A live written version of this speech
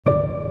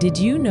Did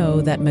you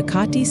know that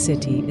Makati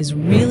City is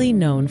really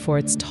known for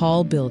its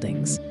tall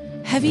buildings,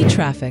 heavy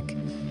traffic,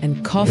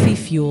 and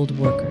coffee-fueled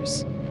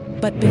workers?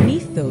 But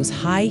beneath those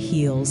high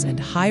heels and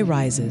high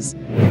rises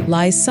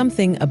lies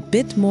something a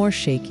bit more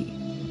shaky: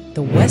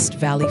 the West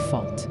Valley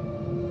Fault.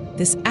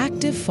 This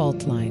active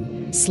fault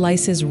line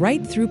slices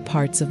right through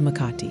parts of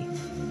Makati,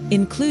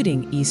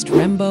 including East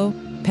Rembo,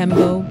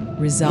 Pembo,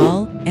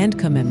 Rizal, and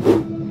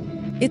Comembo.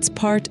 It's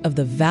part of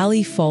the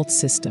Valley Fault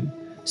system,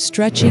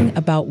 stretching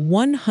about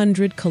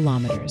 100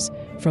 kilometers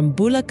from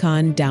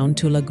Bulacan down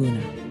to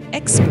Laguna.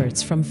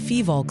 Experts from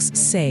PHIVOLCS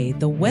say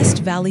the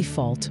West Valley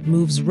Fault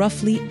moves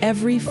roughly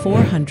every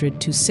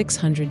 400 to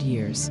 600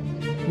 years,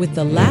 with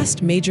the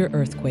last major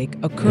earthquake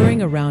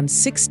occurring around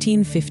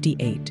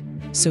 1658.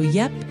 So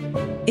yep,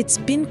 it's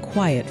been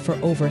quiet for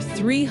over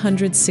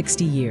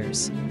 360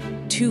 years.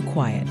 Too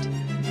quiet.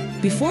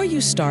 Before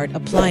you start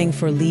applying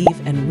for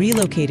leave and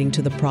relocating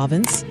to the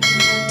province,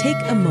 take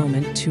a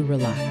moment to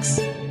relax.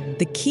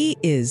 The key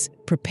is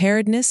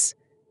preparedness,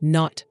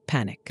 not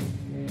panic.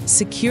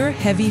 Secure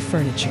heavy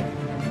furniture,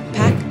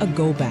 pack a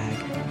go bag,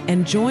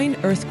 and join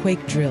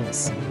earthquake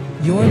drills.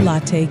 Your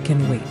latte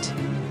can wait.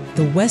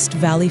 The West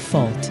Valley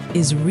Fault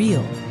is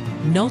real,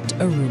 not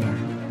a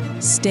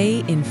rumor. Stay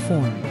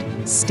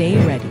informed, stay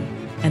ready,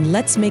 and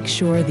let's make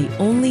sure the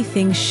only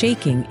thing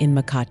shaking in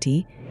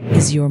Makati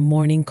is your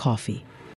morning coffee.